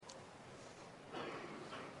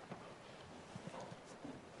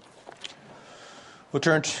We'll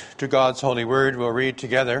turn to God's holy word. We'll read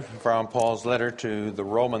together from Paul's letter to the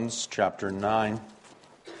Romans, chapter 9.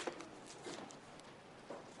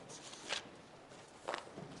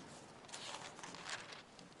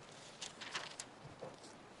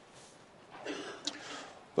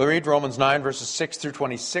 We'll read Romans 9, verses 6 through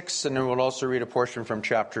 26, and then we'll also read a portion from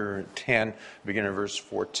chapter 10, beginning at verse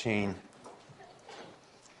 14.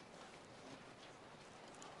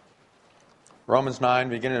 Romans 9,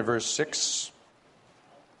 beginning at verse 6.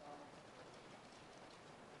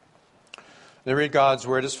 They read God's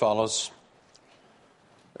word as follows.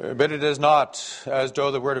 But it is not as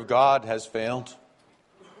though the word of God has failed.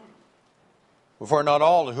 For not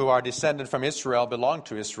all who are descended from Israel belong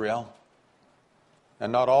to Israel,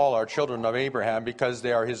 and not all are children of Abraham because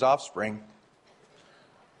they are his offspring.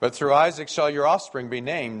 But through Isaac shall your offspring be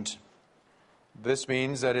named. This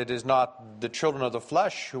means that it is not the children of the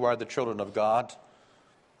flesh who are the children of God,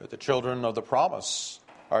 but the children of the promise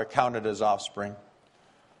are counted as offspring.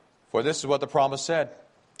 For this is what the promise said.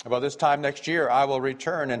 About this time next year I will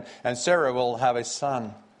return, and Sarah will have a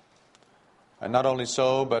son. And not only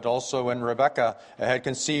so, but also when Rebekah had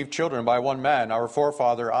conceived children by one man, our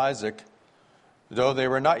forefather Isaac, though they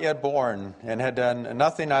were not yet born, and had done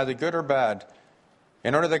nothing either good or bad,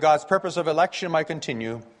 in order that God's purpose of election might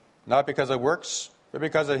continue, not because of works, but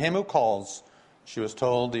because of him who calls, she was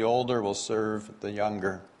told, the older will serve the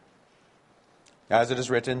younger. As it is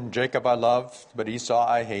written, Jacob I loved, but Esau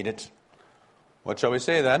I hated. What shall we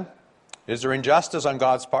say then? Is there injustice on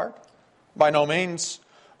God's part? By no means.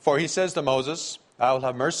 For he says to Moses, I will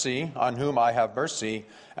have mercy on whom I have mercy,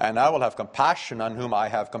 and I will have compassion on whom I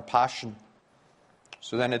have compassion.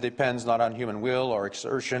 So then it depends not on human will or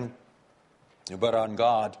exertion, but on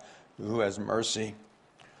God who has mercy.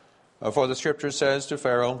 For the Scripture says to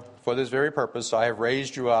Pharaoh, for this very purpose I have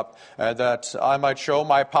raised you up, that I might show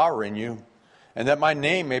my power in you, and that my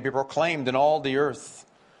name may be proclaimed in all the earth.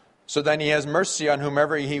 So then he has mercy on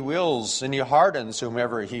whomever he wills, and he hardens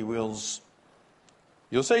whomever he wills.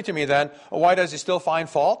 You'll say to me then, why does he still find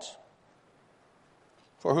fault?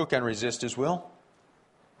 For who can resist his will?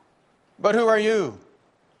 But who are you,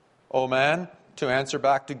 O man, to answer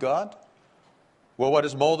back to God? Will what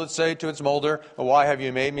is molded say to its molder, why have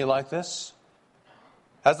you made me like this?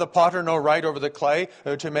 Has the potter no right over the clay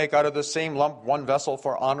to make out of the same lump one vessel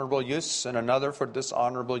for honorable use and another for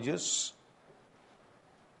dishonorable use?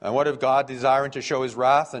 And what if God, desiring to show his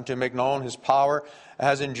wrath and to make known his power,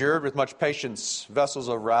 has endured with much patience vessels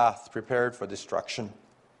of wrath prepared for destruction,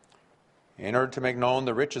 in order to make known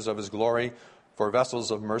the riches of his glory for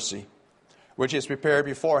vessels of mercy, which he has prepared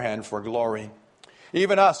beforehand for glory?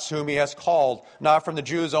 Even us, whom he has called, not from the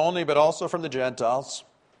Jews only, but also from the Gentiles.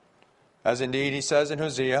 As indeed he says in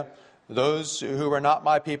Hosea, those who were not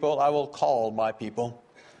my people I will call my people,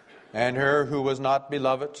 and her who was not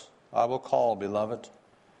beloved I will call beloved.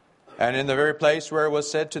 And in the very place where it was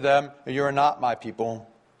said to them, you are not my people,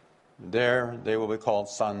 there they will be called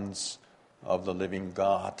sons of the living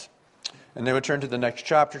God. And they would turn to the next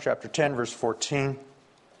chapter, chapter 10, verse 14,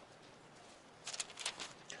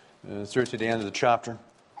 through to the end of the chapter.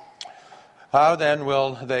 How then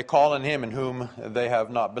will they call on him in whom they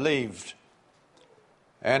have not believed?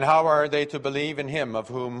 And how are they to believe in him of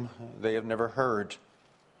whom they have never heard?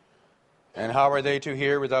 And how are they to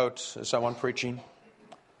hear without someone preaching?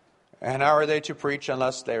 And how are they to preach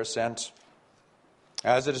unless they are sent?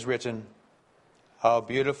 As it is written, how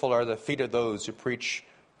beautiful are the feet of those who preach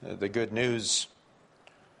the good news.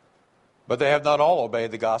 But they have not all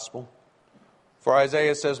obeyed the gospel. For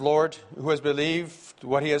Isaiah says, Lord, who has believed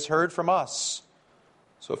what he has heard from us?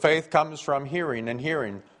 So faith comes from hearing, and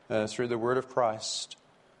hearing through the word of Christ.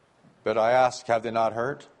 But I ask, have they not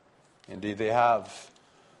heard? Indeed they have.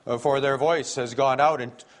 For their voice has gone out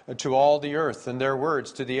into all the earth, and their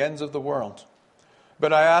words to the ends of the world.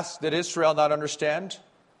 But I ask, did Israel not understand?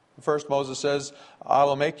 First Moses says, I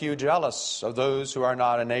will make you jealous of those who are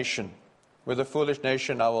not a nation. With a foolish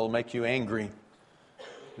nation I will make you angry.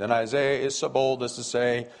 Then Isaiah is so bold as to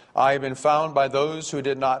say, I have been found by those who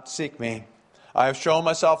did not seek me. I have shown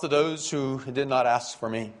myself to those who did not ask for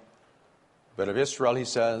me. But of Israel he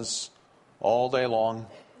says, all day long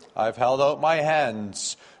I have held out my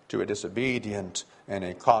hands to a disobedient and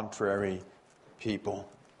a contrary people.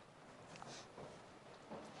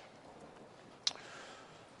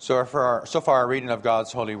 So far our reading of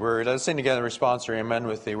God's holy word. Let us sing together responsory amen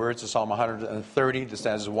with the words of Psalm 130, the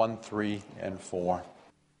stanzas 1, 3, and 4.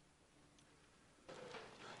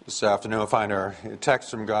 This afternoon we'll find our text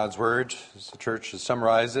from God's Word as the church has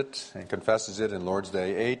summarized it and confesses it in Lord's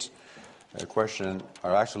Day 8.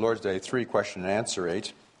 Lord's Day 3, question and answer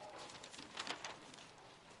 8.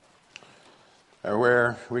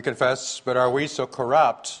 where we confess, but are we so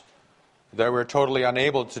corrupt that we're totally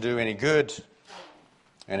unable to do any good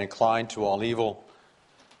and inclined to all evil?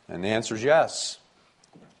 And the answer is yes,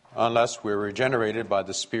 unless we're regenerated by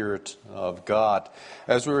the Spirit of God.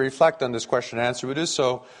 As we reflect on this question and answer, we do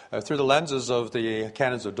so through the lenses of the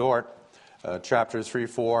Canons of Dort, chapters 3,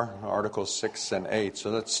 4, articles 6 and 8. So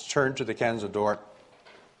let's turn to the Canons of Dort,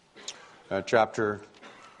 chapter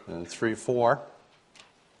 3, 4.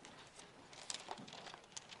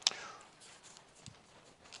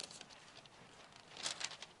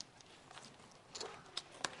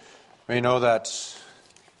 We know that it's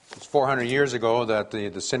 400 years ago that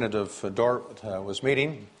the Synod of Dort was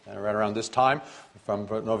meeting, right around this time, from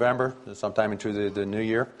November, sometime into the new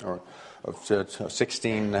year, or of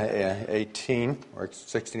 1618, or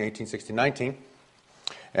 1618, 1619.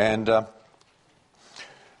 And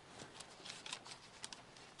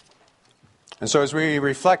so as we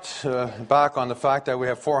reflect back on the fact that we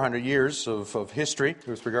have 400 years of history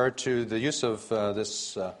with regard to the use of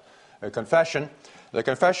this confession, the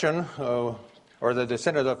confession, or the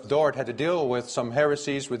Synod of Dort, had to deal with some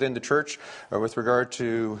heresies within the church with regard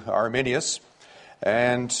to Arminius.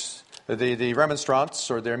 And the remonstrants,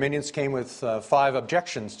 or the Arminians, came with 5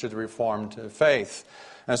 objections to the Reformed faith.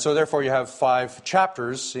 And so therefore you have 5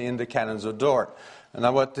 chapters in the Canons of Dort. And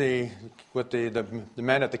now what the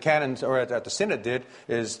men at the canons, or at the Synod, did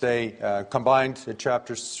is they combined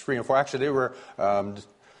chapters 3 and 4. Actually, they were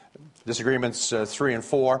disagreements 3 and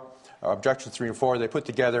 4. Objections 3 and 4, they put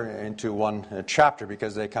together into one chapter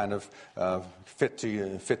because they kind of fit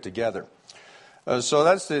together. So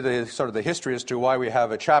that's the sort of the history as to why we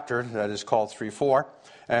have a chapter that is called 3-4.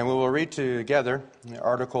 And we will read together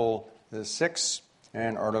Article 6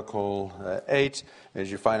 and Article 8,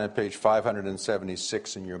 as you find on page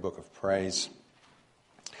 576 in your Book of Praise.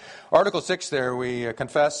 Article 6 there, we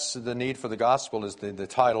confess the need for the gospel is the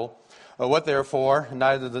title. What therefore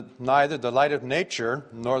neither the light of nature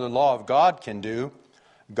nor the law of God can do,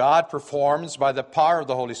 God performs by the power of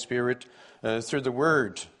the Holy Spirit through the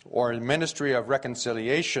word, or ministry of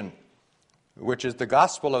reconciliation, which is the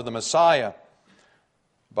gospel of the Messiah,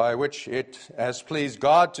 by which it has pleased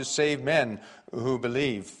God to save men who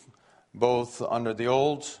believe, both under the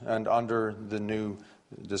old and under the new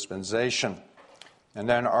dispensation. And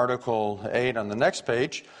then Article 8 on the next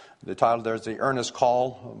page, the title there is the earnest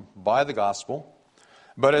call by the gospel.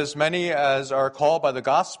 But as many as are called by the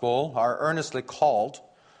gospel are earnestly called,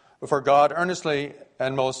 for God earnestly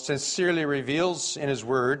and most sincerely reveals in His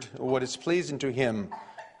word what is pleasing to Him,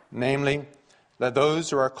 namely, that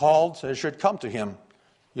those who are called should come to Him.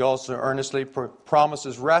 He also earnestly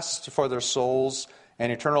promises rest for their souls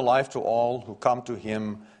and eternal life to all who come to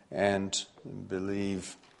Him and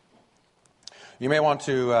believe. You may want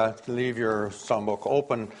to leave your songbook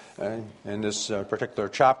open in this particular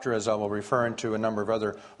chapter, as I will refer to a number of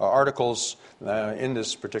other articles in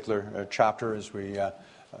this particular chapter as we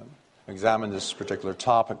examine this particular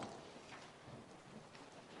topic.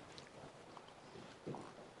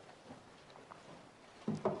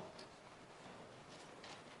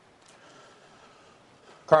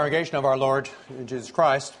 Congregation of our Lord Jesus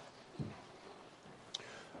Christ,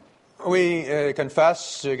 we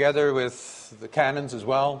confess together with the canons as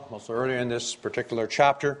well, also earlier in this particular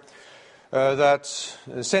chapter, that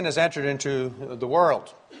sin has entered into the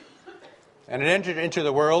world. And it entered into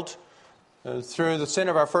the world through the sin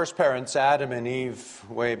of our first parents, Adam and Eve,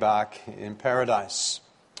 way back in paradise.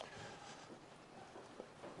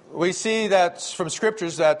 We see that from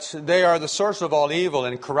Scriptures that they are the source of all evil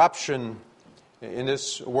and corruption in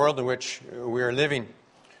this world in which we are living.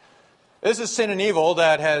 This is sin and evil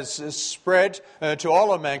that has spread to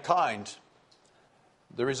all of mankind.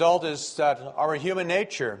 The result is that our human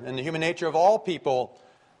nature and the human nature of all people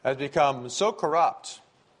has become so corrupt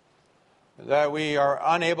that we are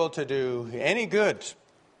unable to do any good.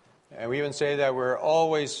 And we even say that we're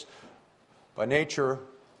always, by nature,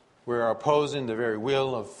 we're opposing the very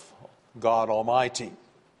will of God Almighty.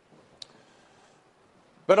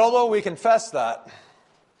 But although we confess that,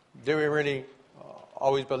 do we really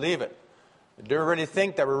always believe it? Do we really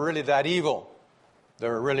think that we're really that evil? That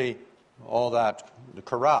we're really all that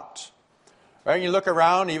corrupt? Right? You look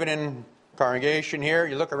around, even in congregation here,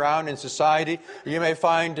 you look around in society, you may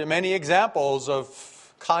find many examples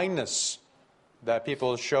of kindness that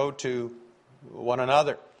people show to one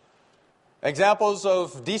another. Examples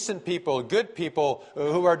of decent people, good people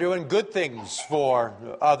who are doing good things for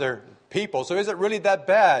other people. So is it really that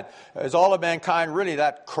bad? Is all of mankind really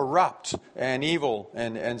that corrupt and evil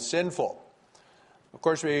and sinful? Of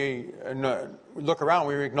course, we look around,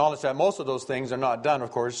 we acknowledge that most of those things are not done,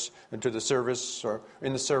 of course, to the service or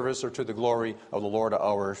in the service or to the glory of the Lord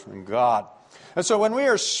our God. And so when we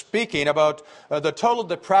are speaking about the total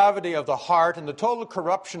depravity of the heart and the total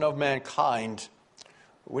corruption of mankind,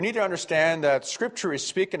 we need to understand that Scripture is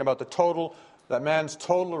speaking about that man's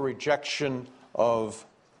total rejection of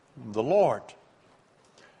the Lord.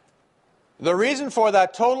 The reason for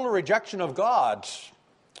that total rejection of God,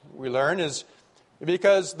 we learn, is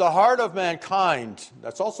because the heart of mankind,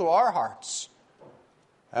 that's also our hearts,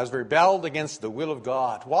 has rebelled against the will of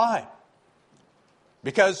God. Why?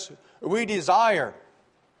 Because we desire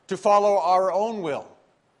to follow our own will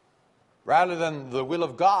rather than the will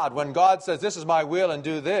of God. When God says, this is my will and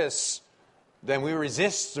do this, then we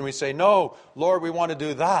resist and we say, no, Lord, we want to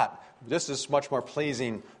do that. This is much more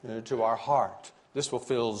pleasing to our heart. This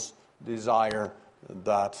fulfills the desire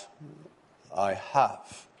that I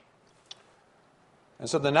have. And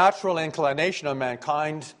so the natural inclination of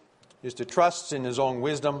mankind is to trust in his own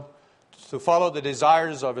wisdom, to follow the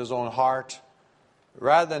desires of his own heart,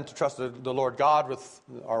 rather than to trust the Lord God with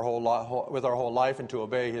our whole life and to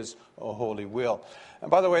obey His holy will. And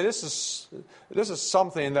by the way, this is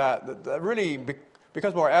something that really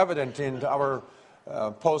becomes more evident in our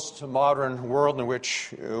postmodern world in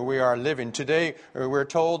which we are living. Today, we're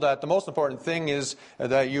told that the most important thing is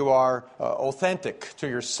that you are authentic to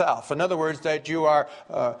yourself. In other words, that you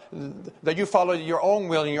follow your own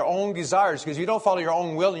will and your own desires. Because if you don't follow your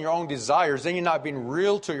own will and your own desires, then you're not being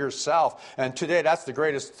real to yourself. And today, that's the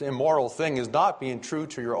greatest immoral thing, is not being true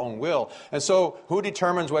to your own will. And so, who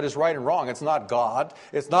determines what is right and wrong? It's not God.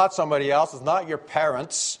 It's not somebody else. It's not your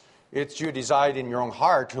parents. It's you deciding in your own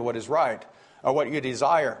heart what is right, or what you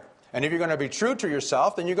desire. And if you're going to be true to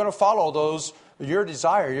yourself, then you're going to follow your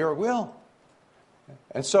desire, your will.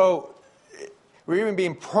 And so we're even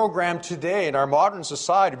being programmed today in our modern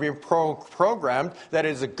society, being programmed that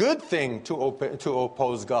it is a good thing to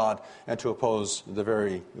oppose God and to oppose the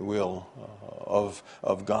very will of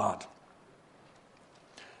God.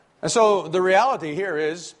 And so the reality here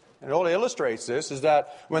is, and it only illustrates this, is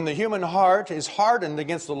that when the human heart is hardened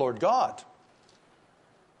against the Lord God,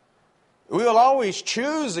 we will always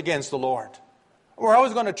choose against the Lord. We're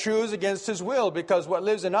always going to choose against His will, because what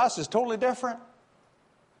lives in us is totally different.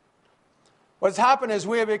 What's happened is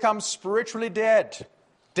we have become spiritually dead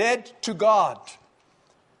to God.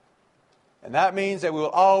 And that means that we will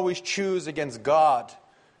always choose against God.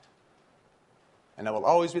 And that will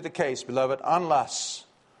always be the case, beloved, unless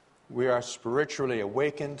we are spiritually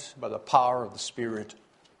awakened by the power of the Spirit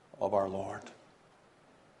of our Lord.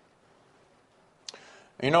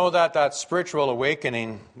 You know that spiritual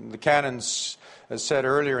awakening, the canons, as said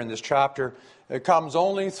earlier in this chapter, it comes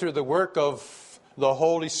only through the work of the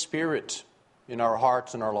Holy Spirit in our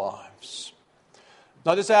hearts and our lives.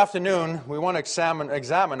 Now this afternoon, we want to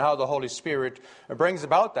examine how the Holy Spirit brings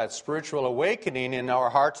about that spiritual awakening in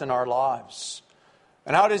our hearts and our lives.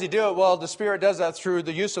 And how does He do it? Well, the Spirit does that through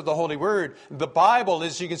the use of the Holy Word. The Bible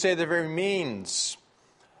is, you can say, the very means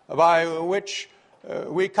by which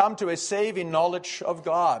we come to a saving knowledge of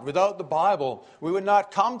God. Without the Bible, we would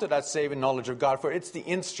not come to that saving knowledge of God, for it's the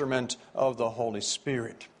instrument of the Holy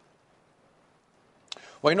Spirit.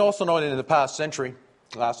 Well, you also know that in the past century,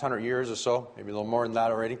 the last 100 years or so, maybe a little more than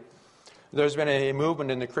that already, there's been a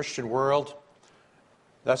movement in the Christian world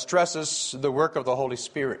that stresses the work of the Holy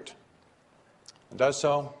Spirit. It does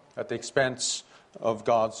so at the expense of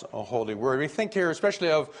God's holy word. We think here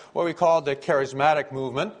especially of what we call the charismatic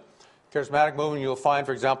movement. Charismatic movement you'll find,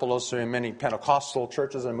 for example, also in many Pentecostal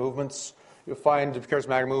churches and movements. You'll find the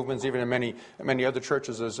charismatic movements even in many other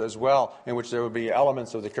churches as well, in which there will be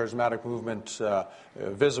elements of the charismatic movement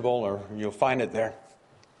visible, or you'll find it there.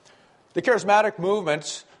 The charismatic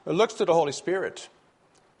movement looks to the Holy Spirit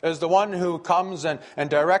as the one who comes and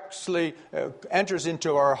directly enters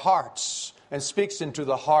into our hearts and speaks into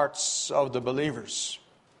the hearts of the believers.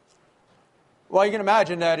 Well, you can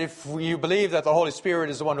imagine that if you believe that the Holy Spirit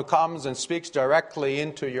is the one who comes and speaks directly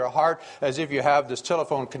into your heart, as if you have this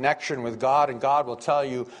telephone connection with God, and God will tell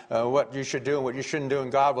you what you should do and what you shouldn't do, and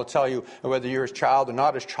God will tell you whether you're His child or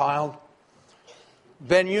not His child,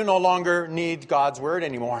 then you no longer need God's Word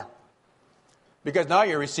anymore. Because now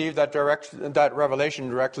you receive that revelation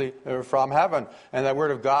directly from heaven, and that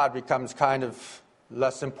Word of God becomes kind of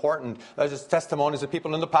less important. There's just testimonies of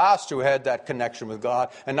people in the past who had that connection with God,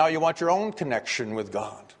 and now you want your own connection with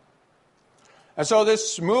God. And so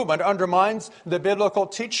this movement undermines the biblical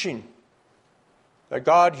teaching that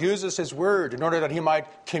God uses His Word in order that He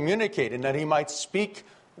might communicate and that He might speak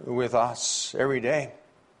with us every day.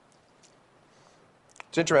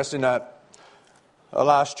 It's interesting that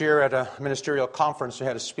Last year at a ministerial conference, we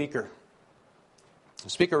had a speaker. The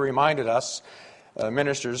speaker reminded us,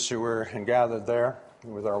 ministers who were gathered there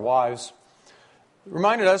with our wives,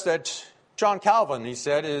 reminded us that John Calvin, he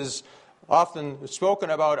said, is often spoken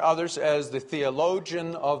about others as the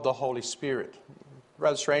theologian of the Holy Spirit.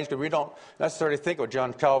 Rather strange because we don't necessarily think of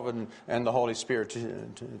John Calvin and the Holy Spirit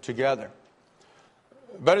together.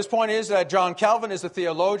 But his point is that John Calvin is a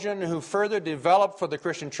theologian who further developed for the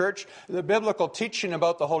Christian church the biblical teaching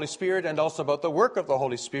about the Holy Spirit and also about the work of the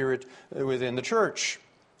Holy Spirit within the church.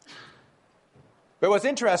 But what's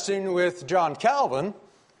interesting with John Calvin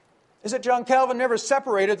is that John Calvin never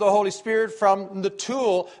separated the Holy Spirit from the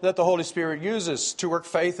tool that the Holy Spirit uses to work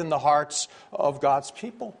faith in the hearts of God's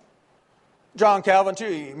people. John Calvin, too,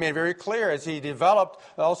 he made very clear as he developed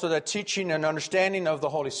also the teaching and understanding of the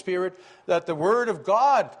Holy Spirit that the Word of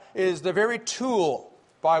God is the very tool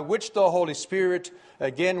by which the Holy Spirit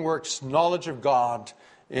again works knowledge of God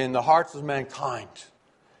in the hearts of mankind.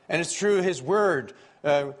 And it's through His Word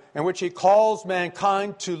in which He calls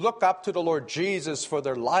mankind to look up to the Lord Jesus for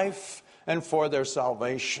their life and for their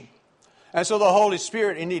salvation. And so the Holy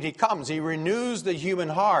Spirit, indeed, He comes. He renews the human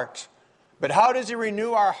heart. But how does He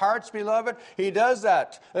renew our hearts, beloved? He does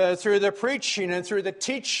that through the preaching and through the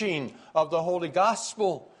teaching of the Holy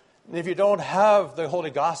Gospel. And if you don't have the Holy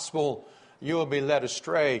Gospel, you will be led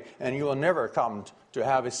astray and you will never come to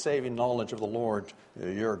have a saving knowledge of the Lord,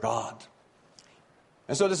 your God.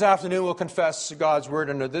 And so this afternoon we'll confess God's Word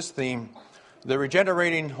under this theme. The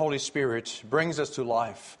regenerating Holy Spirit brings us to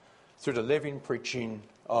life through the living preaching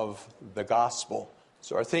of the Gospel.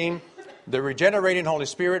 So our theme, the regenerating Holy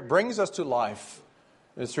Spirit brings us to life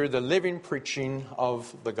through the living preaching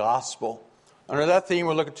of the gospel. Under that theme,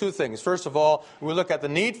 we'll look at two things. First of all, we'll look at the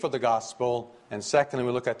need for the gospel. And secondly,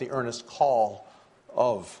 we'll look at the earnest call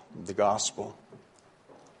of the gospel.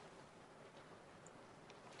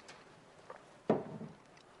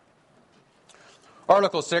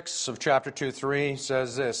 Article 6 of chapter 2:3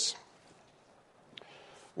 says this: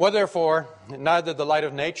 "What therefore neither the light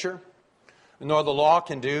of nature nor the law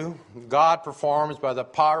can do, God performs by the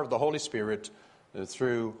power of the Holy Spirit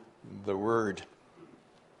through the Word."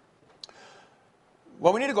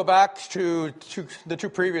 Well, we need to go back to the two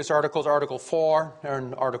previous articles, Article 4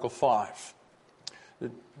 and Article 5.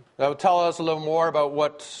 That will tell us a little more about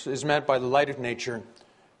what is meant by the light of nature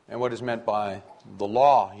and what is meant by the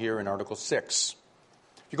law here in Article 6.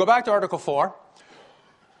 If you go back to Article 4,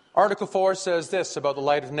 Article 4 says this about the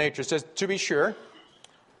light of nature. It says, "To be sure,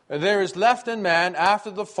 there is left in man after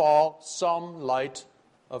the fall some light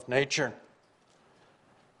of nature."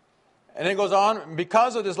 And then it goes on,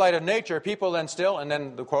 "Because of this light of nature, people then still," and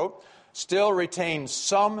then the quote, "still retain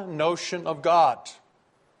some notion of God."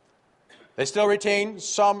 They still retain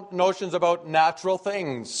some notions about natural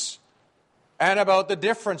things and about the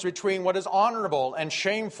difference between what is honorable and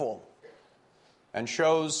shameful, and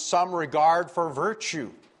shows some regard for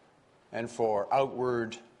virtue and for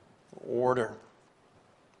outward order.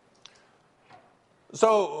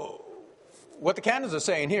 So, what the canons are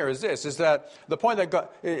saying here is this, is that the point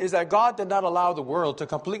that God did not allow the world to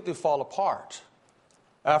completely fall apart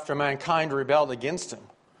after mankind rebelled against Him.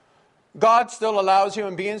 God still allows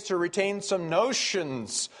human beings to retain some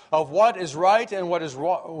notions of what is right and what is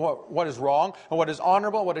wrong, and what is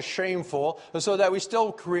honorable and what is shameful, so that we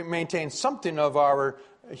still maintain something of our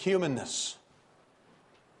humanness.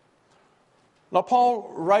 Now, Paul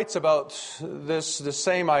writes about the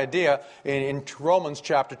same idea in Romans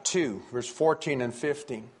chapter 2, verse 14 and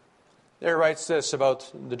 15. There he writes this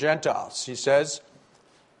about the Gentiles. He says,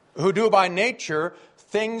 "Who do by nature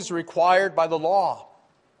things required by the law.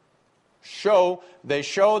 They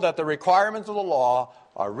show that the requirements of the law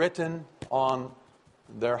are written on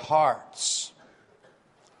their hearts."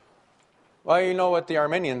 Well, you know what the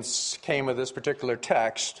Arminians came with this particular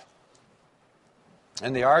text.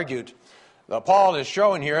 And they argued, Paul is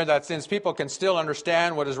showing here that since people can still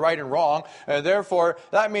understand what is right and wrong, therefore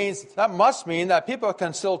that must mean that people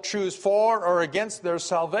can still choose for or against their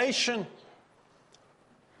salvation.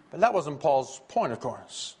 But that wasn't Paul's point, of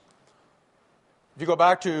course. If you go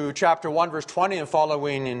back to chapter 1, verse 20 and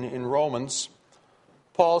following in Romans,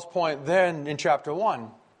 Paul's point then in chapter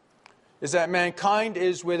 1 is that mankind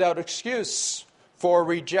is without excuse for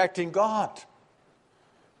rejecting God.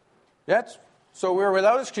 Yes? So we're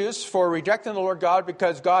without excuse for rejecting the Lord God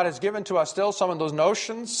because God has given to us still some of those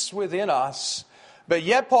notions within us. But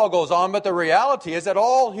yet Paul goes on, but the reality is that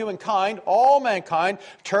all mankind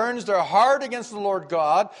turns their heart against the Lord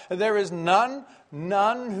God. And there is none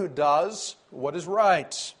who does what is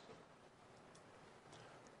right.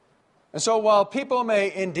 And so while people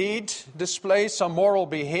may indeed display some moral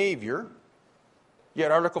behavior,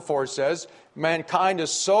 Yet Article 4 says, mankind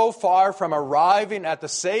is so far from arriving at the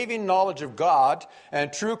saving knowledge of God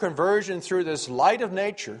and true conversion through this light of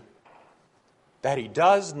nature that he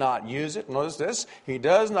does not use it. Notice this. He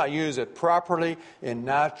does not use it properly in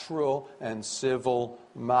natural and civil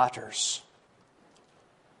matters.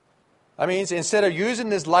 That means instead of using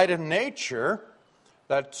this light of nature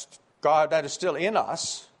that is still in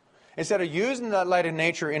us, instead of using that light of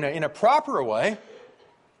nature in a proper way,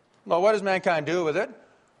 well, what does mankind do with it?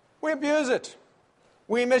 We abuse it.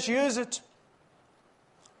 We misuse it.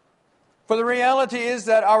 For the reality is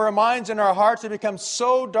that our minds and our hearts have become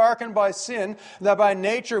so darkened by sin that by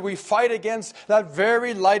nature we fight against that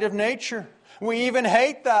very light of nature. We even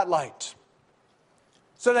hate that light.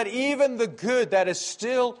 So that even the good that is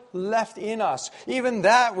still left in us, even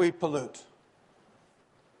that we pollute.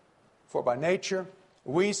 For by nature,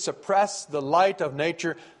 we suppress the light of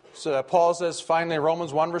nature. So that Paul says, finally, in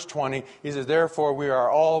Romans 1 verse 20, he says, therefore we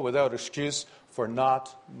are all without excuse for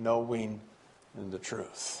not knowing the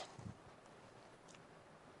truth.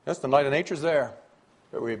 Yes, the light of nature is there,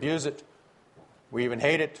 but we abuse it. We even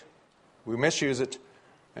hate it. We misuse it.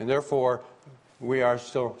 And therefore, we are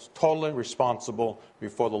still totally responsible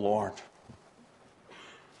before the Lord.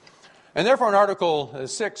 And therefore, in Article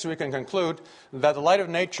 6, we can conclude that the light of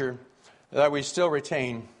nature that we still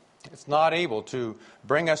retain, it's not able to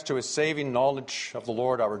bring us to a saving knowledge of the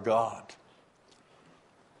Lord our God.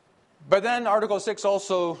 But then Article 6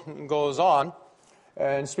 also goes on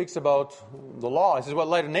and speaks about the law. He says, what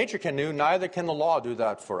light of nature can do, neither can the law do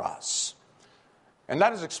that for us. And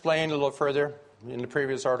that is explained a little further in the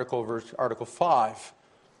previous article, Article 5.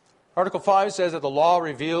 Article 5 says that the law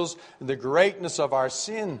reveals the greatness of our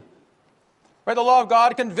sin. Right? The law of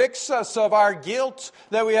God convicts us of our guilt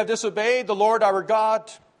that we have disobeyed the Lord our God.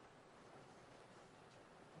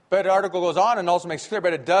 But the article goes on and also makes clear,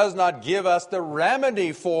 but it does not give us the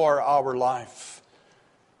remedy for our life.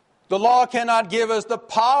 The law cannot give us the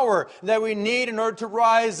power that we need in order to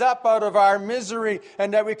rise up out of our misery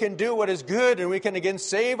and that we can do what is good and we can again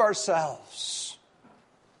save ourselves.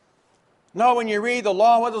 No, when you read the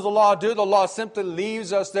law, what does the law do? The law simply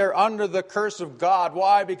leaves us there under the curse of God.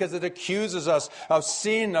 Why? Because it accuses us of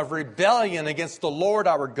sin, of rebellion against the Lord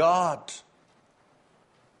our God.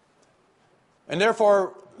 And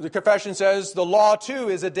therefore, the confession says the law too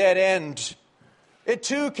is a dead end. It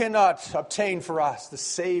too cannot obtain for us the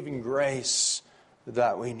saving grace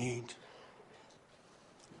that we need.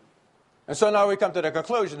 And so now we come to the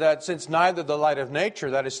conclusion that since neither the light of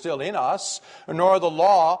nature that is still in us, nor the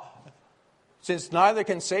law, since neither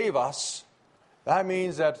can save us, that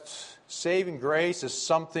means that saving grace is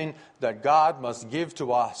something that God must give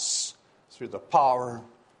to us through the power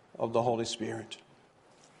of the Holy Spirit.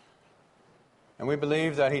 And we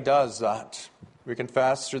believe that He does that. We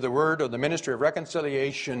confess through the word of the ministry of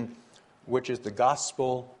reconciliation, which is the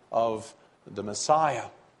gospel of the Messiah.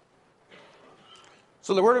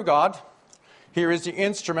 So the word of God here is the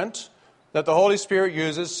instrument that the Holy Spirit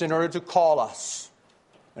uses in order to call us.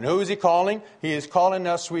 And who is He calling? He is calling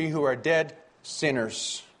us, we who are dead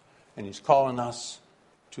sinners. And He's calling us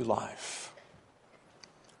to life.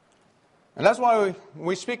 And that's why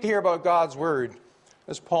we speak here about God's word,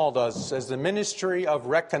 as Paul does, as the ministry of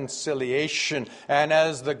reconciliation and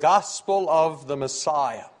as the gospel of the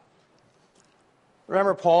Messiah.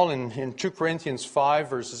 Remember Paul in 2 Corinthians 5,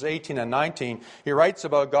 verses 18 and 19, he writes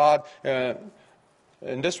about God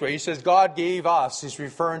in this way. He says, God gave us, he's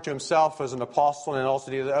referring to himself as an apostle and also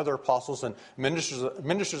the other apostles and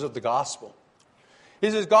ministers of the gospel. He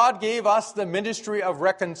says, God gave us the ministry of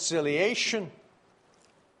reconciliation.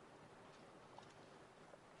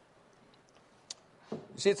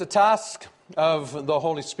 See, it's a task of the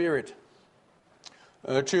Holy Spirit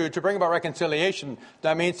to bring about reconciliation.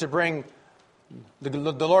 That means to bring the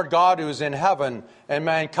Lord God who is in heaven and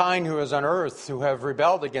mankind who is on earth, who have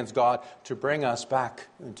rebelled against God, to bring us back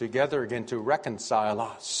together again, to reconcile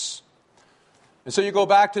us. And so you go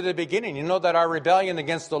back to the beginning. You know that our rebellion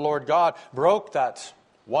against the Lord God broke that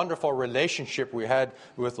wonderful relationship we had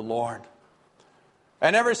with the Lord.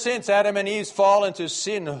 And ever since Adam and Eve's fall into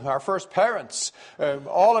sin, our first parents,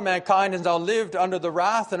 all of mankind has now lived under the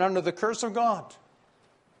wrath and under the curse of God.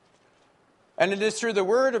 And it is through the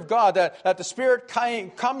Word of God that the Spirit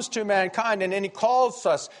comes to mankind and He calls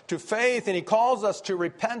us to faith and He calls us to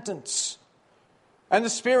repentance. And the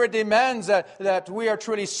Spirit demands that we are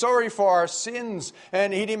truly sorry for our sins.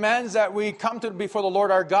 And He demands that we come before the Lord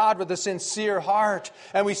our God with a sincere heart.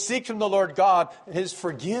 And we seek from the Lord God His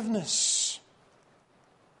forgiveness.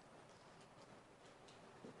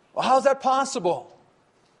 Well, how is that possible?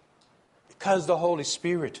 Because the Holy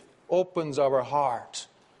Spirit opens our heart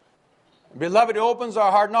Beloved, it opens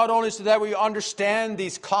our heart not only so that we understand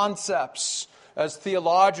these concepts as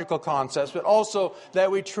theological concepts, but also that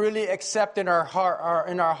we truly accept in our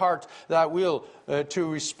heart that will to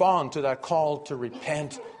respond to that call to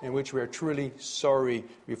repent, in which we are truly sorry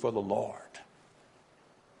before the Lord.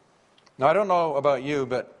 Now, I don't know about you,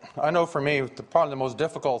 but I know for me, probably the most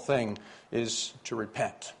difficult thing is to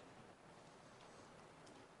repent.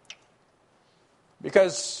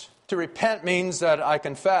 Because to repent means that I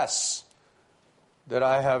confess that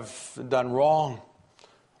I have done wrong.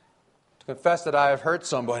 To confess that I have hurt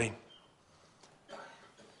somebody.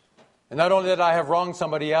 And not only that I have wronged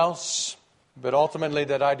somebody else, but ultimately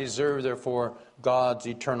that I deserve, therefore, God's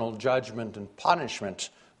eternal judgment and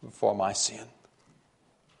punishment for my sin.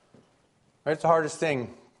 It's the hardest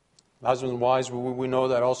thing. Husbands and wives, we know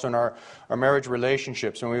that also in our marriage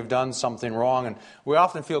relationships when we've done something wrong. And we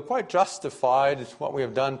often feel quite justified in what we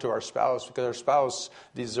have done to our spouse because our spouse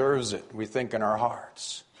deserves it, we think, in our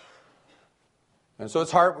hearts. And so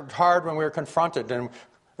it's hard when we're confronted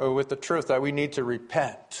with the truth that we need to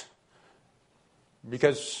repent.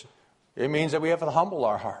 Because it means that we have to humble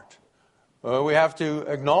our heart. We have to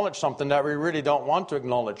acknowledge something that we really don't want to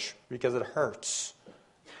acknowledge because it hurts.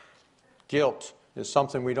 Guilt is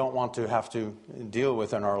something we don't want to have to deal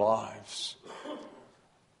with in our lives.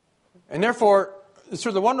 And therefore,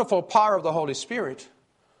 through the wonderful power of the Holy Spirit,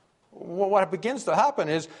 what begins to happen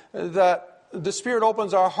is that the Spirit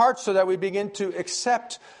opens our hearts so that we begin to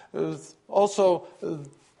accept also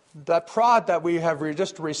that prod that we have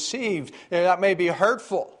just received. That may be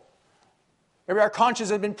hurtful. Maybe our conscience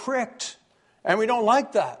has been pricked, and we don't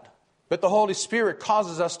like that. But the Holy Spirit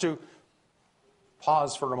causes us to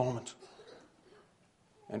pause for a moment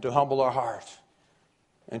and to humble our heart,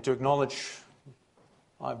 and to acknowledge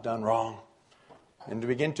I've done wrong, and to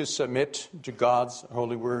begin to submit to God's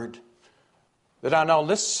holy word. That I now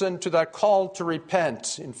listen to that call to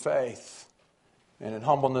repent in faith, and in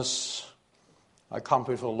humbleness I come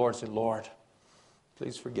before the Lord and say, Lord,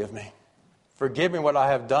 please forgive me. Forgive me what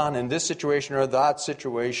I have done in this situation or that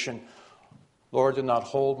situation. Lord, do not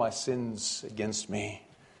hold my sins against me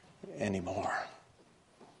anymore.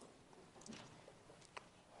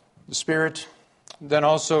 The Spirit then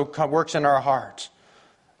also works in our heart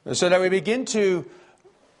so that we begin to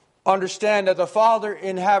understand that the Father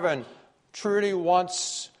in heaven truly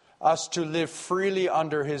wants us to live freely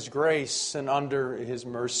under His grace and under His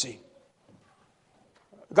mercy.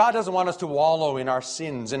 God doesn't want us to wallow in our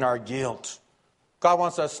sins, in our guilt. God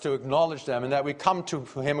wants us to acknowledge them and that we come to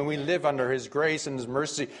Him and we live under His grace and His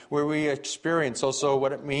mercy, where we experience also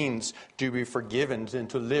what it means to be forgiven and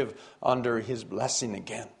to live under His blessing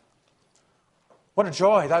again. What a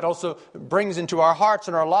joy that also brings into our hearts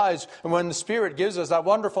and our lives, and when the Spirit gives us that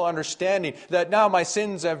wonderful understanding that now my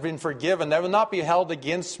sins have been forgiven, they will not be held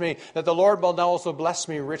against me, that the Lord will now also bless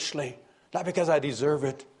me richly, not because I deserve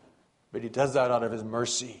it, but He does that out of His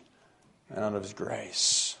mercy and out of His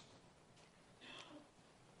grace.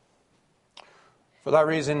 For that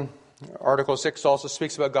reason, Article 6 also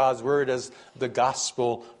speaks about God's Word as the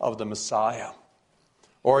gospel of the Messiah.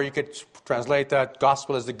 Or you could translate that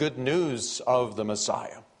gospel as the good news of the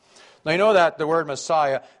Messiah. Now you know that the word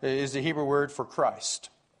Messiah is the Hebrew word for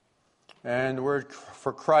Christ. And the word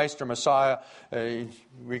for Christ or Messiah,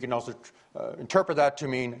 we can also interpret that to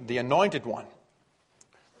mean the anointed one.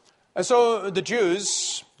 And so the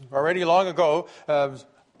Jews, already long ago,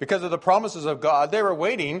 because of the promises of God, they were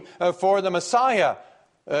waiting for the Messiah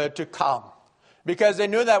to come. Because they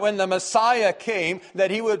knew that when the Messiah came, that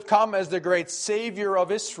He would come as the great Savior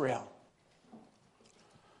of Israel.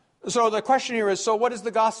 So the question here is, so what is the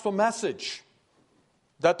gospel message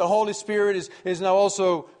that the Holy Spirit is now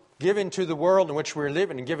also given to the world in which we're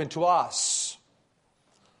living and given to us?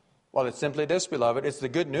 Well, it's simply this, beloved. It's the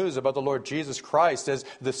good news about the Lord Jesus Christ as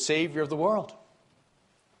the Savior of the world.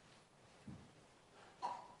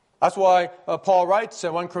 That's why Paul writes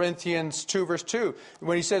in 1 Corinthians 2, verse 2,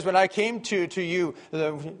 when he says, when I came to you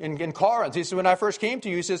in Corinth, he says, when I first came to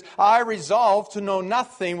you, he says, I resolved to know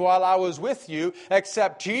nothing while I was with you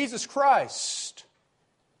except Jesus Christ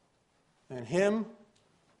and Him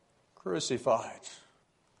crucified.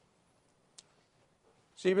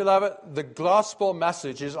 See, beloved, the gospel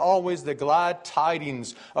message is always the glad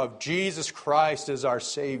tidings of Jesus Christ as our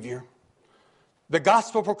Savior. The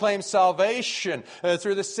gospel proclaims salvation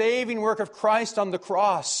through the saving work of Christ on the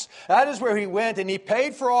cross. That is where He went, and He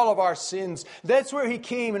paid for all of our sins. That's where He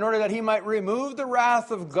came in order that He might remove the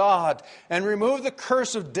wrath of God and remove the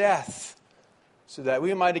curse of death, so that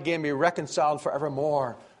we might again be reconciled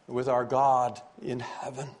forevermore with our God in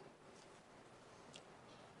heaven.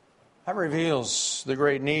 That reveals the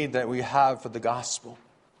great need that we have for the gospel.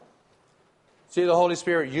 See, the Holy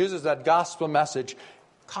Spirit uses that gospel message,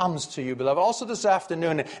 comes to you, beloved, also this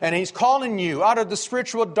afternoon, and He's calling you out of the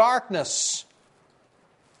spiritual darkness.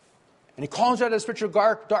 And He calls you out of the spiritual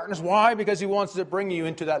darkness. Why? Because He wants to bring you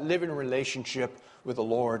into that living relationship with the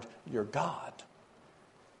Lord your God.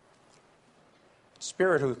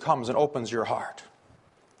 Spirit who comes and opens your heart.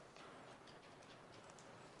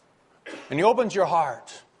 And He opens your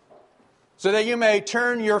heart so that you may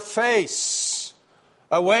turn your face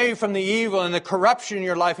away from the evil and the corruption in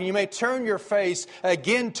your life, and you may turn your face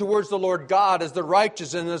again towards the Lord God as the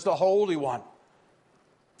righteous and as the Holy One.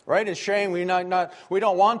 Right? It's shame we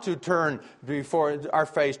don't want to turn before our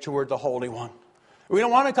face toward the Holy One. We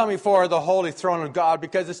don't want to come before the holy throne of God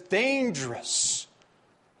because it's dangerous.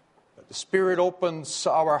 But the Spirit opens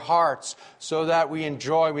our hearts so that we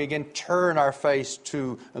can turn our face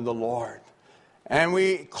to the Lord. And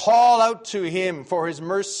we call out to Him for His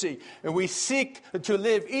mercy. And we seek to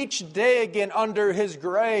live each day again under His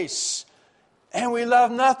grace. And we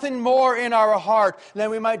love nothing more in our heart than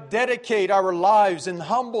we might dedicate our lives in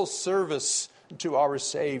humble service to our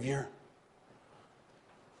Savior.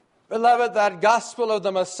 Beloved, that gospel of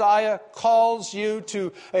the Messiah calls you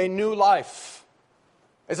to a new life.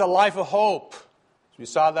 It's a life of hope. We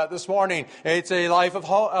saw that this morning. It's a life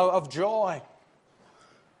of joy.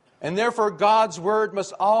 And therefore, God's Word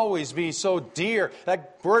must always be so dear.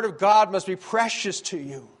 That Word of God must be precious to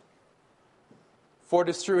you. For it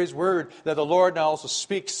is through His Word that the Lord now also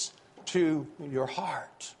speaks to your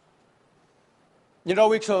heart. You know,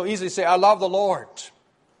 we so easily say, I love the Lord.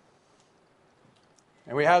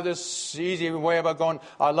 And we have this easy way about going,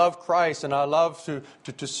 I love Christ and I love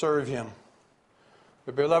to serve Him.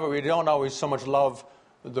 But beloved, we don't always so much love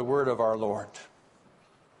the Word of our Lord.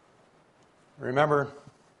 Remember,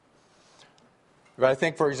 if I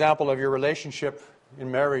think, for example, of your relationship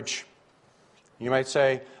in marriage, you might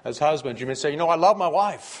say, as husbands, you may say, I love my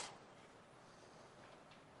wife.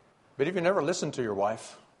 But if you never listen to your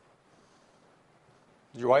wife,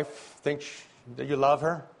 does your wife think that you love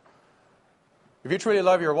her? If you truly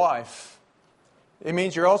love your wife, it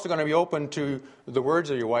means you're also going to be open to the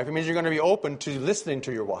words of your wife. It means you're going to be open to listening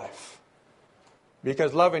to your wife.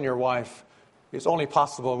 Because loving your wife is only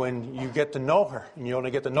possible when you get to know her. And you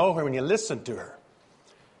only get to know her when you listen to her.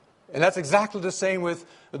 And that's exactly the same with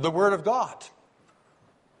the Word of God.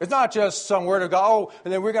 It's not just some Word of God,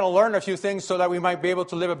 and then we're going to learn a few things so that we might be able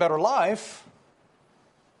to live a better life.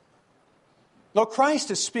 No, Christ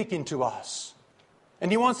is speaking to us.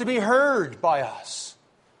 And He wants to be heard by us.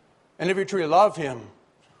 And if we truly love Him,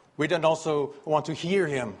 we then also want to hear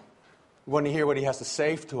Him. We want to hear what He has to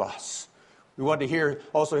say to us. We want to hear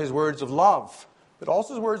also His words of love, but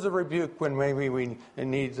also His words of rebuke when maybe we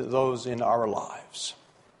need those in our lives.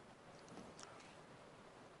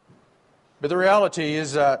 But the reality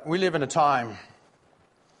is that we live in a time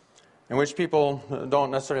in which people don't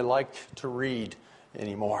necessarily like to read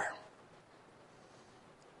anymore.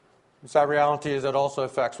 The sad reality is that also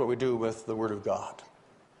affects what we do with the Word of God.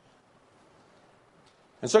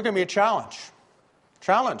 And so it can be a challenge.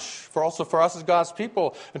 Challenge for us as God's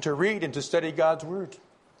people to read and to study God's Word.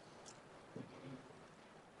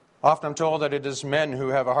 Often I'm told that it is men who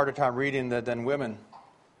have a harder time reading than women.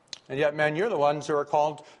 And yet, men, you're the ones who are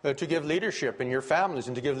called to give leadership in your families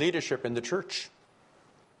and to give leadership in the church.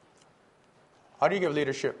 How do you give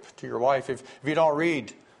leadership to your wife if you don't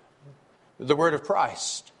read the Word of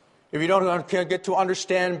Christ? If you don't get to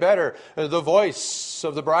understand better the voice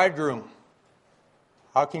of the bridegroom?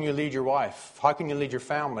 How can you lead your wife? How can you lead your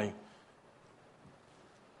family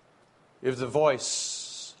if the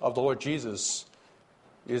voice of the Lord Jesus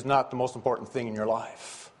is not the most important thing in your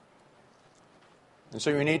life? And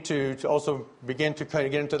so we need to also begin to kind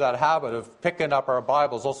of get into that habit of picking up our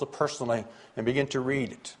Bibles also personally and begin to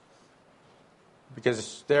read it.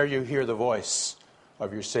 Because there you hear the voice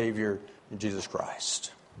of your Savior, Jesus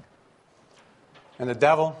Christ. And the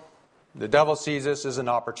devil sees this as an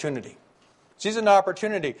opportunity. Sees an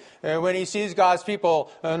opportunity when he sees God's people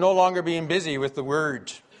no longer being busy with the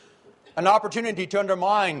Word. An opportunity to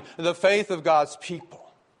undermine the faith of God's people.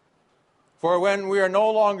 For when we are no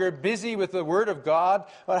longer busy with the Word of God,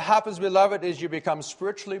 what happens, beloved, is you become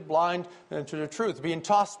spiritually blind to the truth, being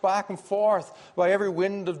tossed back and forth by every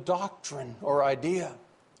wind of doctrine or idea.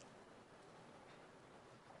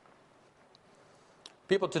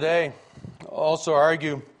 People today also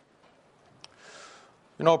argue,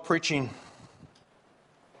 preaching.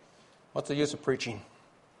 What's the use of preaching?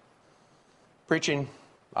 Preaching,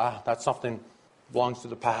 that's something that belongs to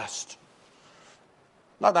the past.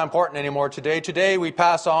 Not that important anymore today. Today we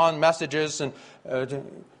pass on messages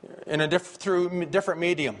through different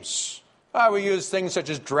mediums. We use things such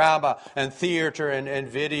as drama and theater and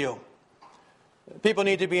video. People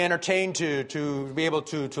need to be entertained to be able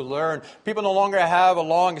to learn. People no longer have a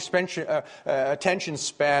long attention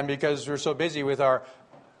span because we're so busy with our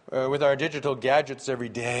digital gadgets every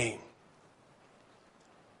day.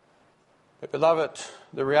 But beloved,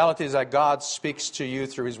 the reality is that God speaks to you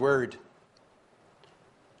through His Word.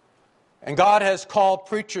 And God has called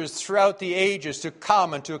preachers throughout the ages to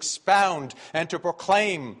come and to expound and to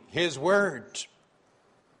proclaim His Word.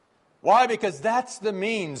 Why? Because that's the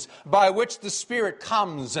means by which the Spirit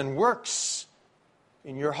comes and works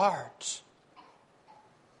in your heart.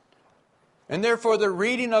 And therefore, the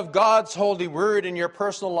reading of God's holy Word in your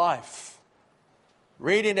personal life,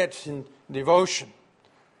 reading it in devotion,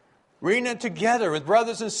 reading it together with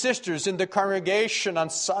brothers and sisters in the congregation on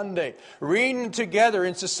Sunday, reading it together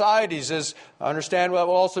in societies, as I understand we'll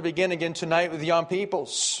also begin again tonight with young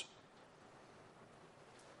peoples.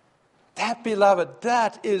 That, beloved,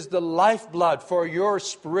 that is the lifeblood for your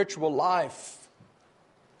spiritual life.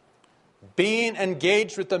 Being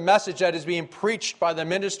engaged with the message that is being preached by the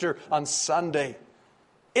minister on Sunday.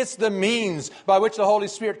 It's the means by which the Holy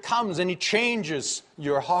Spirit comes and He changes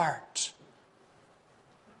your heart.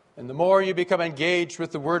 And the more you become engaged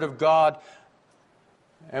with the Word of God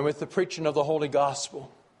and with the preaching of the Holy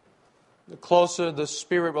Gospel, the closer the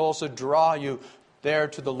Spirit will also draw you there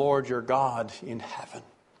to the Lord your God in heaven.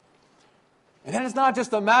 And then it's not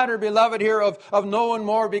just a matter, beloved, here of knowing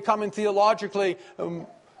more, becoming theologically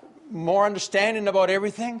more understanding about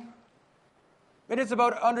everything. But it's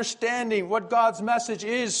about understanding what God's message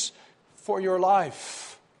is for your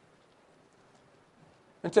life.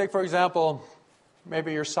 And take, for example,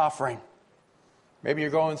 maybe you're suffering. Maybe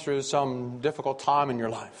you're going through some difficult time in your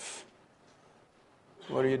life.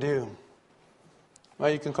 What do?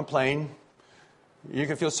 Well, you can complain. You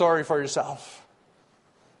can feel sorry for yourself.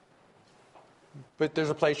 But there's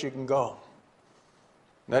a place you can go.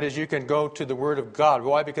 That is, you can go to the Word of God.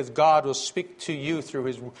 Why? Because God will speak to you through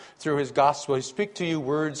His gospel. He'll speak to you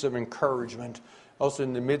words of encouragement, also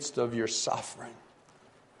in the midst of your suffering.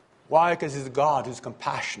 Why? Because He's a God who's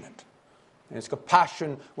compassionate. And His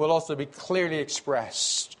compassion will also be clearly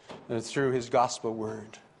expressed through His gospel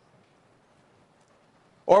word.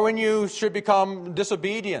 Or when you should become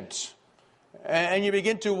disobedient, and you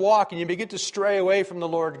begin to walk and you begin to stray away from the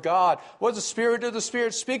Lord God, what the Spirit of the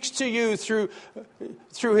Spirit speaks to you through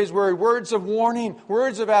His Word, words of warning,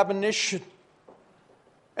 words of admonition.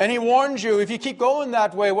 And He warns you, if you keep going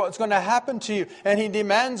that way, what's going to happen to you. And He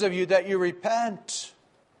demands of you that you repent.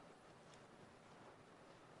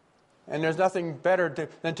 And there's nothing better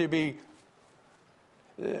than to be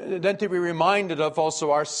reminded of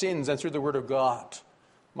also our sins and through the Word of God.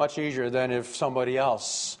 Much easier than if somebody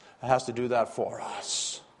else has to do that for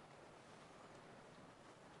us.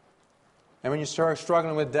 And when you start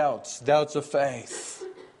struggling with doubts of faith,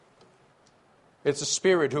 it's the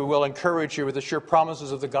Spirit who will encourage you with the sure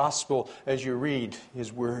promises of the gospel as you read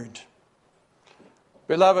His Word.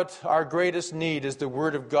 Beloved, our greatest need is the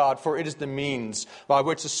Word of God, for it is the means by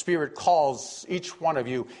which the Spirit calls each one of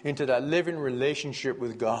you into that living relationship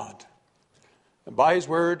with God. And by His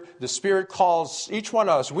Word, the Spirit calls each one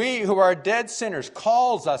of us, we who are dead sinners,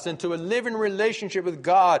 calls us into a living relationship with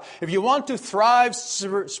God. If you want to thrive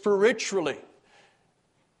spiritually,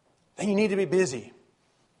 then you need to be busy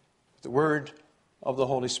with the Word of the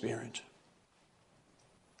Holy Spirit.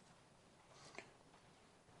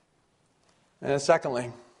 And then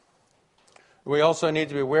secondly, we also need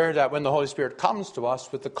to be aware that when the Holy Spirit comes to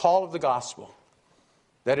us with the call of the gospel,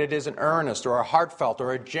 that it is an earnest or a heartfelt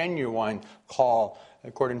or a genuine call,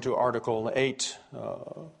 according to Article 8.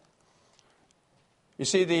 You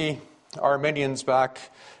see, the Arminians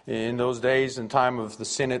back in those days in time of the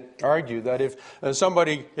Synod argued that if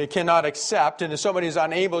somebody cannot accept and if somebody is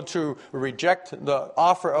unable to reject the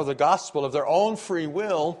offer of the gospel of their own free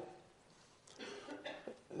will,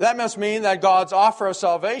 that must mean that God's offer of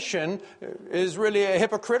salvation is really a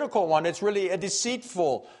hypocritical one. It's really a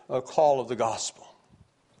deceitful call of the gospel.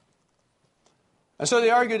 And so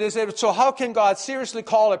they argued, they said, so how can God seriously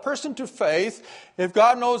call a person to faith if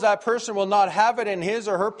God knows that person will not have it in his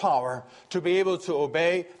or her power to be able to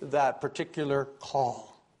obey that particular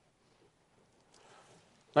call?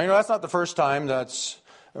 Now, that's not the first time that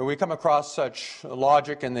we come across such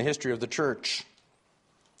logic in the history of the church.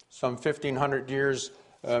 Some 1,500 years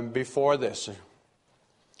before this.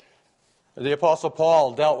 The Apostle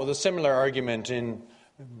Paul dealt with a similar argument in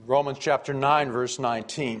Romans chapter 9, verse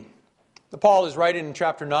 19. Paul is writing in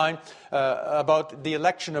chapter 9 about the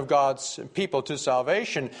election of God's people to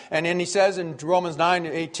salvation. And then he says in Romans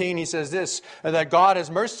 9:18, he says this, that God has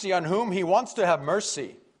mercy on whom He wants to have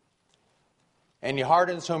mercy. and He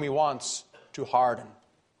hardens whom He wants to harden.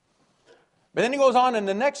 But then he goes on in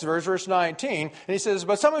the next verse, verse 19, and he says,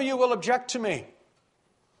 but some of you will object to me.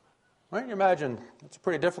 Right? You imagine, it's a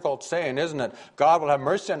pretty difficult saying, isn't it? God will have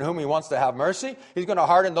mercy on whom He wants to have mercy. He's going to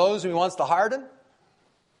harden those whom He wants to harden.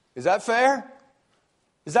 Is that fair?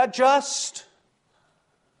 Is that just?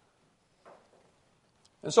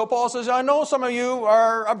 And so Paul says, I know some of you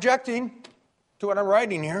are objecting to what I'm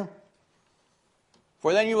writing here.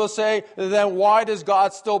 For then you will say, then why does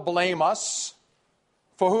God still blame us?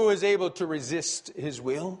 For who is able to resist His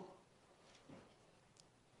will?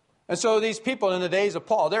 And so these people in the days of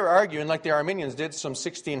Paul, they're arguing like the Arminians did some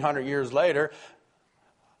 1,600 years later.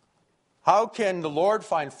 How can the Lord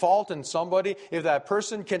find fault in somebody if that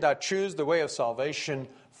person cannot choose the way of salvation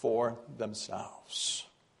for themselves?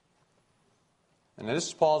 And this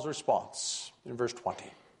is Paul's response in verse 20.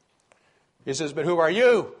 He says, but who are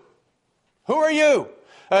you? Who are you,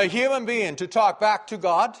 a human being, to talk back to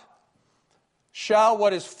God? Shall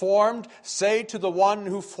what is formed say to the one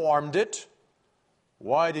who formed it,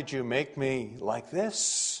 why did you make me like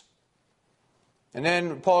this? And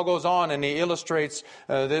then Paul goes on and he illustrates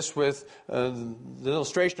this with the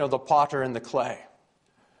illustration of the potter and the clay.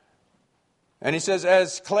 And he says,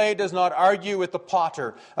 as clay does not argue with the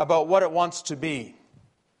potter about what it wants to be,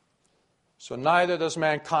 so neither does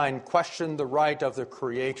mankind question the right of the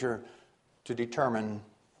Creator to determine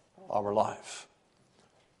our life.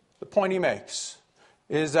 The point he makes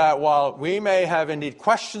is that while we may have indeed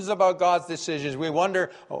questions about God's decisions, we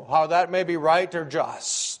wonder how that may be right or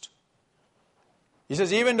just. He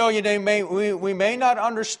says, even though we may not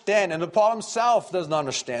understand, and Paul himself doesn't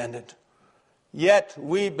understand it, yet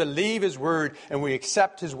we believe His word and we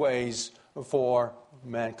accept His ways for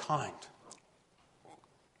mankind.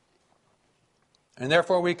 And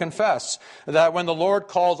therefore we confess that when the Lord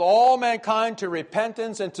calls all mankind to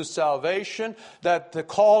repentance and to salvation, that the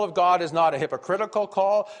call of God is not a hypocritical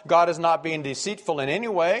call. God is not being deceitful in any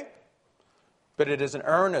way, but it is an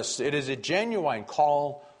earnest, it is a genuine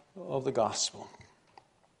call of the gospel.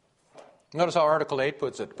 Notice how Article 8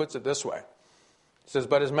 puts it this way. It says,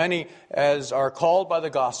 but as many as are called by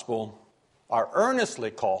the gospel are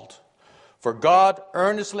earnestly called, for God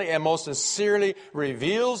earnestly and most sincerely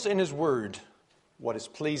reveals in His word what is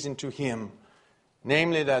pleasing to Him,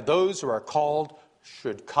 namely that those who are called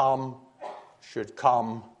should come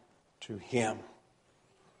to Him.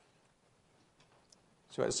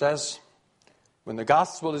 So it says, when the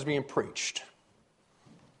gospel is being preached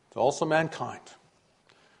to also mankind,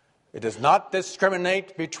 it does not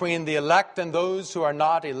discriminate between the elect and those who are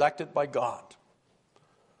not elected by God.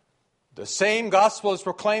 The same gospel is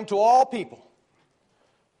proclaimed to all people.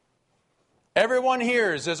 Everyone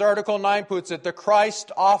hears, as Article 9 puts it, the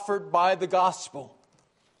Christ offered by the gospel.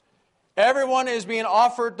 Everyone is being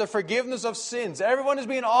offered the forgiveness of sins. Everyone is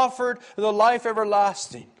being offered the life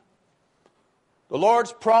everlasting. The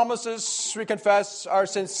Lord's promises, we confess, are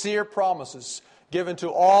sincere promises given to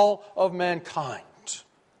all of mankind.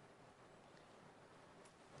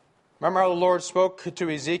 Remember how the Lord spoke to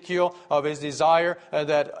Ezekiel of His desire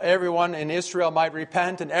that everyone in Israel might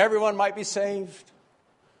repent and everyone might be saved?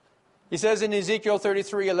 He says in Ezekiel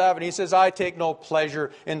 33:11, He says, I take no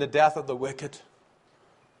pleasure in the death of the wicked,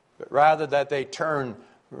 but rather that they turn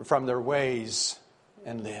from their ways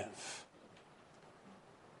and live.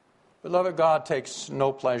 Beloved, God takes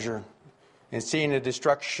no pleasure in seeing the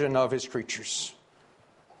destruction of His creatures.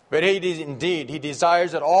 But He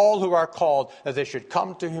desires that all who are called, that they should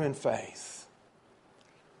come to Him in faith.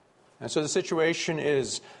 And so the situation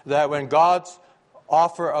is that when God's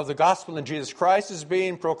offer of the gospel in Jesus Christ is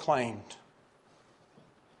being proclaimed,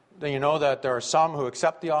 then you know that there are some who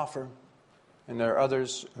accept the offer and there are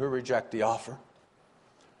others who reject the offer.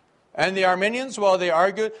 And the Arminians, well, they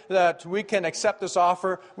argued that we can accept this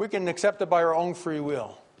offer, we can accept it by our own free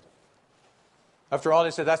will. After all,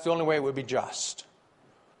 they said that's the only way it would be just.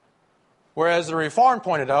 Whereas the Reformed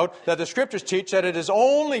pointed out that the Scriptures teach that it is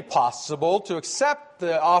only possible to accept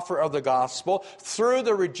the offer of the gospel through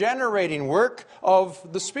the regenerating work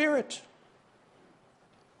of the Spirit.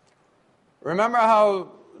 Remember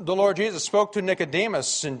how the Lord Jesus spoke to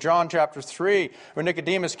Nicodemus in John chapter 3, when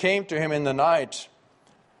Nicodemus came to Him in the night.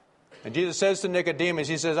 And Jesus says to Nicodemus,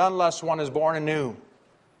 He says, unless one is born anew,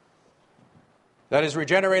 that is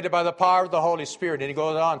regenerated by the power of the Holy Spirit. And He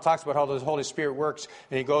goes on and talks about how the Holy Spirit works.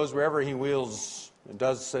 And He goes wherever He wills and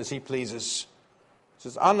does as He pleases. He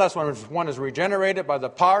says, unless one is regenerated by the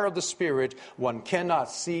power of the Spirit, one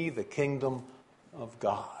cannot see the kingdom of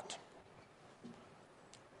God.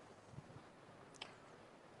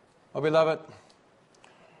 Oh, beloved,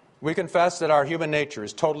 we confess that our human nature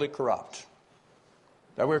is totally corrupt.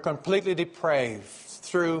 that we're completely depraved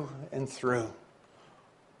through and through.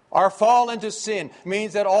 Our fall into sin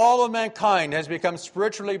means that all of mankind has become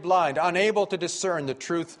spiritually blind, unable to discern the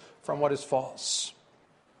truth from what is false.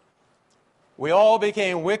 We all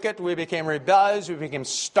became wicked, we became rebellious, we became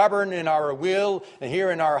stubborn in our will and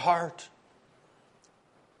here in our heart.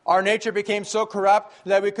 Our nature became so corrupt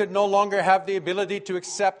that we could no longer have the ability to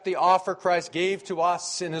accept the offer Christ gave to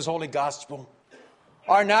us in His holy gospel.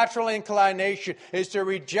 Our natural inclination is to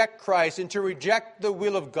reject Christ and to reject the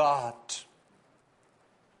will of God.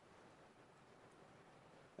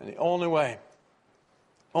 And the only way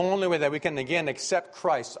that we can again accept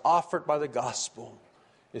Christ offered by the gospel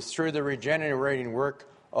is through the regenerating work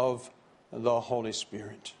of the Holy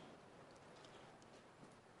Spirit.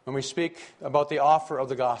 When we speak about the offer of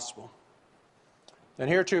the gospel, then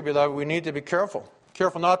here too, beloved, we need to be careful.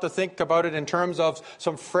 Careful not to think about it in terms of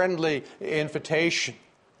some friendly invitation.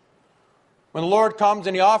 When the Lord comes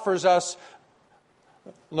and He offers us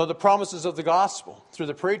the promises of the gospel through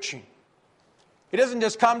the preaching, He doesn't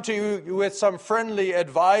just come to you with some friendly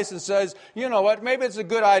advice and says, you know what, maybe it's a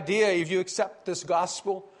good idea if you accept this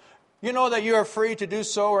gospel. You know that you are free to do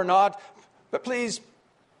so or not, but please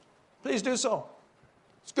do so.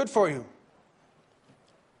 It's good for you.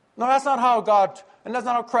 No, that's not how God, and that's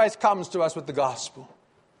not how Christ comes to us with the gospel.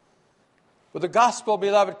 But the gospel,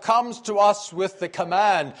 beloved, comes to us with the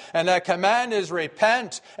command, and that command is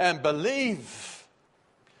repent and believe.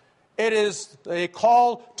 It is a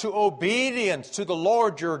call to obedience to the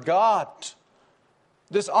Lord your God.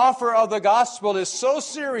 This offer of the gospel is so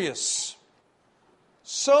serious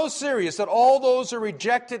that all those who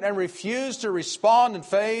reject it and refuse to respond in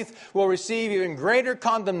faith will receive even greater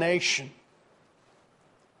condemnation.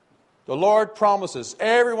 The Lord promises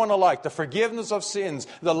everyone alike the forgiveness of sins,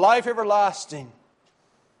 the life everlasting.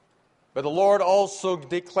 But the Lord also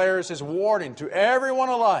declares His warning to everyone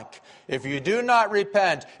alike. If you do not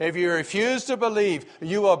repent, if you refuse to believe,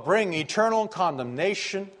 you will bring eternal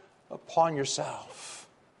condemnation upon yourself.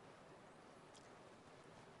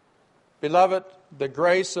 Beloved, the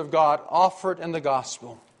grace of God offered in the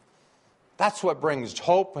gospel, that's what brings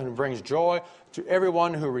hope and brings joy to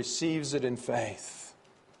everyone who receives it in faith.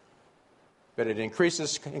 But it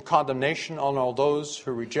increases condemnation on all those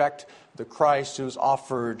who reject the Christ who is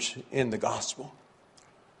offered in the gospel.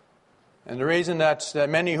 And the reason that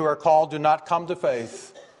many who are called do not come to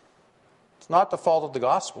faith, it's not the fault of the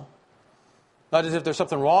gospel. Not as if there's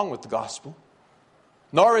something wrong with the gospel.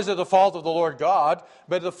 Nor is it the fault of the Lord God,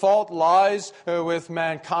 but the fault lies with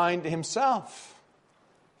mankind himself.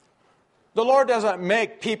 The Lord doesn't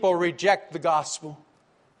make people reject the gospel.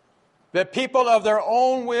 The people of their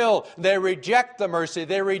own will, they reject the mercy,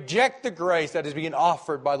 they reject the grace that is being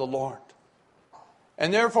offered by the Lord.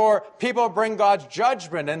 And therefore, people bring God's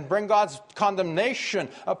judgment and bring God's condemnation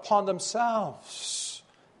upon themselves.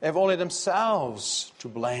 They have only themselves to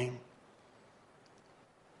blame.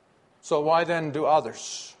 So why then do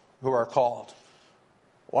others who are called?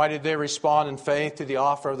 Why did they respond in faith to the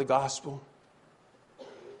offer of the gospel?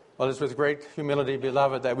 Well, it's with great humility,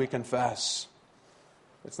 beloved, that we confess.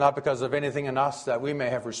 It's not because of anything in us that we may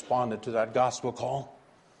have responded to that gospel call.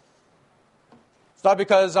 It's not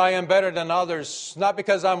because I am better than others. It's not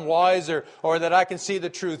because I'm wiser or that I can see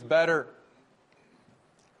the truth better.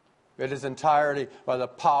 It is entirely by the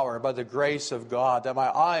power, by the grace of God, that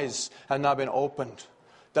my eyes have not been opened,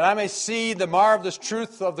 that I may see the marvelous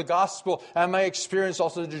truth of the gospel and may experience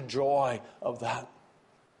also the joy of that.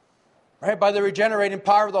 Right? By the regenerating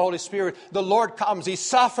power of the Holy Spirit, the Lord comes. He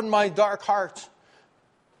softened my dark heart.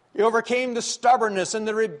 He overcame the stubbornness and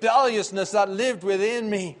the rebelliousness that lived within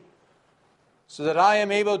me, so that I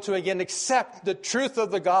am able to again accept the truth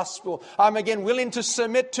of the gospel. I'm again willing to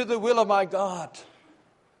submit to the will of my God.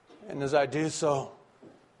 And as I do so,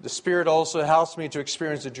 the Spirit also helps me to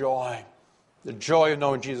experience the joy of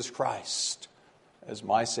knowing Jesus Christ as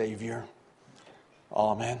my Savior.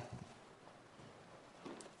 Amen.